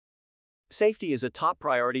Safety is a top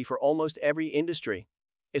priority for almost every industry,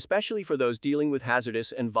 especially for those dealing with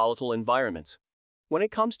hazardous and volatile environments. When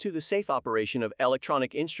it comes to the safe operation of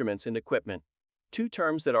electronic instruments and equipment, two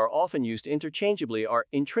terms that are often used interchangeably are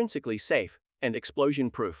intrinsically safe and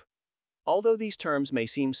explosion-proof. Although these terms may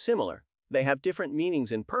seem similar, they have different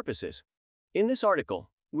meanings and purposes. In this article,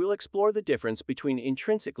 we'll explore the difference between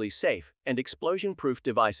intrinsically safe and explosion-proof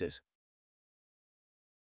devices.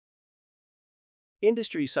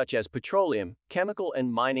 Industries such as petroleum, chemical,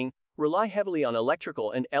 and mining rely heavily on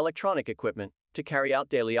electrical and electronic equipment to carry out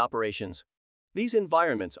daily operations. These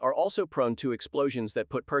environments are also prone to explosions that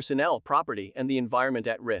put personnel, property, and the environment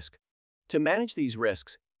at risk. To manage these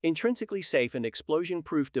risks, intrinsically safe and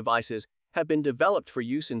explosion-proof devices have been developed for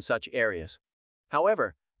use in such areas.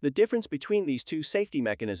 However, the difference between these two safety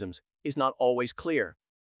mechanisms is not always clear.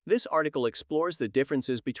 This article explores the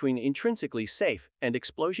differences between intrinsically safe and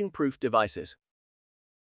explosion-proof devices.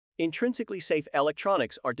 Intrinsically safe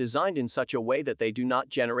electronics are designed in such a way that they do not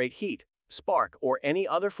generate heat, spark, or any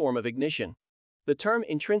other form of ignition. The term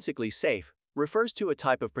intrinsically safe refers to a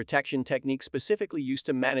type of protection technique specifically used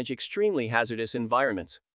to manage extremely hazardous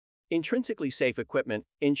environments. Intrinsically safe equipment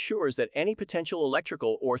ensures that any potential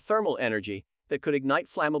electrical or thermal energy that could ignite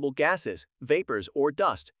flammable gases, vapors, or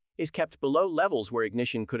dust is kept below levels where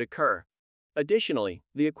ignition could occur. Additionally,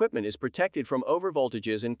 the equipment is protected from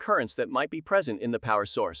overvoltages and currents that might be present in the power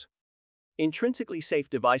source. Intrinsically safe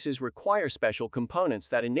devices require special components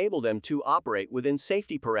that enable them to operate within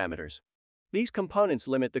safety parameters. These components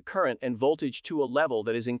limit the current and voltage to a level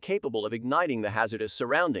that is incapable of igniting the hazardous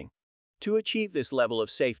surrounding. To achieve this level of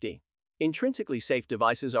safety, intrinsically safe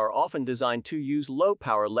devices are often designed to use low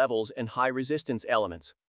power levels and high resistance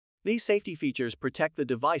elements. These safety features protect the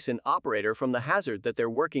device and operator from the hazard that they're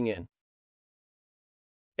working in.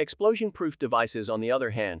 Explosion-proof devices, on the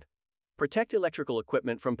other hand, protect electrical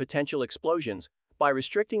equipment from potential explosions by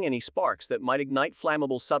restricting any sparks that might ignite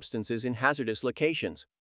flammable substances in hazardous locations.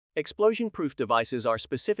 Explosion-proof devices are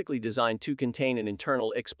specifically designed to contain an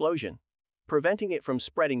internal explosion, preventing it from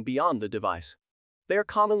spreading beyond the device. They are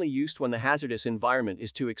commonly used when the hazardous environment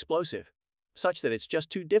is too explosive, such that it's just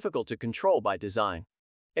too difficult to control by design.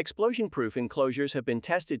 Explosion-proof enclosures have been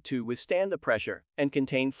tested to withstand the pressure and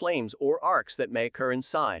contain flames or arcs that may occur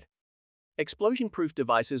inside. Explosion-proof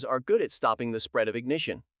devices are good at stopping the spread of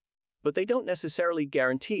ignition, but they don't necessarily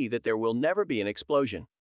guarantee that there will never be an explosion.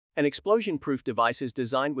 An explosion-proof device is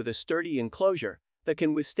designed with a sturdy enclosure that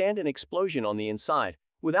can withstand an explosion on the inside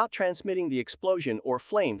without transmitting the explosion or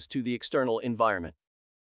flames to the external environment.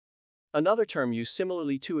 Another term used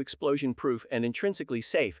similarly to explosion-proof and intrinsically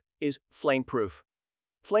safe is flame-proof.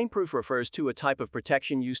 Flame-proof refers to a type of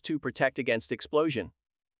protection used to protect against explosion.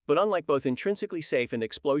 But unlike both intrinsically safe and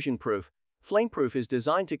explosion-proof, flame-proof is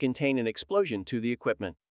designed to contain an explosion to the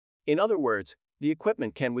equipment. In other words, the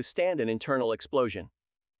equipment can withstand an internal explosion,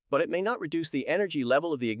 but it may not reduce the energy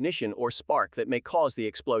level of the ignition or spark that may cause the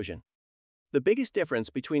explosion. The biggest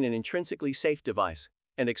difference between an intrinsically safe device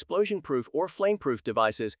and explosion-proof or flame-proof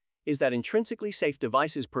devices is that intrinsically safe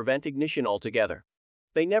devices prevent ignition altogether.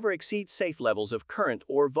 They never exceed safe levels of current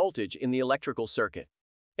or voltage in the electrical circuit.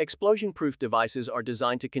 Explosion-proof devices are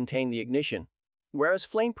designed to contain the ignition, whereas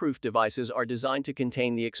flame-proof devices are designed to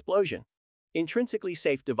contain the explosion. Intrinsically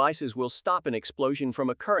safe devices will stop an explosion from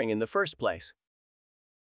occurring in the first place.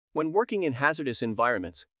 When working in hazardous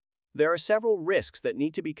environments, there are several risks that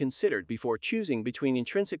need to be considered before choosing between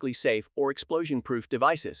intrinsically safe or explosion-proof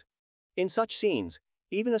devices. In such scenes,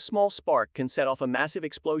 even a small spark can set off a massive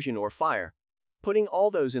explosion or fire, putting all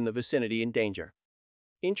those in the vicinity in danger.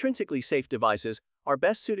 Intrinsically safe devices are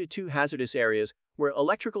best suited to hazardous areas where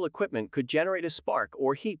electrical equipment could generate a spark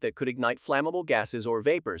or heat that could ignite flammable gases or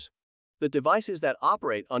vapors. The devices that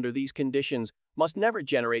operate under these conditions must never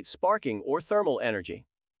generate sparking or thermal energy,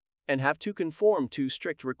 and have to conform to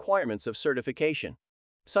strict requirements of certification.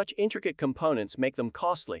 Such intricate components make them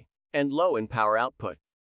costly and low in power output.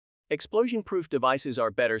 Explosion-proof devices are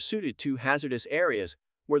better suited to hazardous areas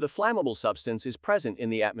where the flammable substance is present in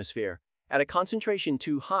the atmosphere at a concentration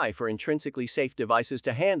too high for intrinsically safe devices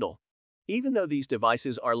to handle. Even though these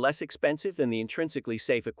devices are less expensive than the intrinsically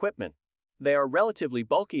safe equipment, they are relatively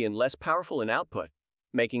bulky and less powerful in output,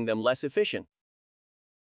 making them less efficient.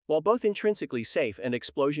 While both intrinsically safe and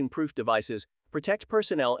explosion-proof devices protect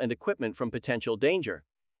personnel and equipment from potential danger,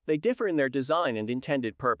 they differ in their design and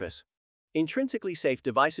intended purpose. Intrinsically safe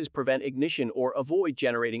devices prevent ignition or avoid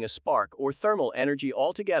generating a spark or thermal energy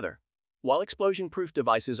altogether, while explosion-proof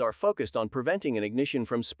devices are focused on preventing an ignition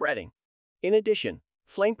from spreading. In addition,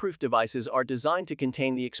 flame-proof devices are designed to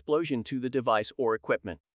contain the explosion to the device or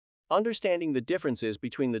equipment. Understanding the differences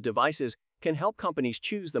between the devices can help companies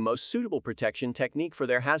choose the most suitable protection technique for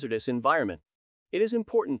their hazardous environment. It is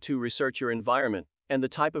important to research your environment and the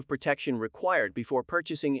type of protection required before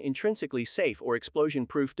purchasing intrinsically safe or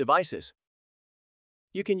explosion-proof devices.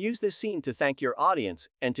 You can use this scene to thank your audience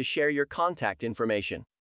and to share your contact information.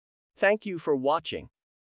 Thank you for watching.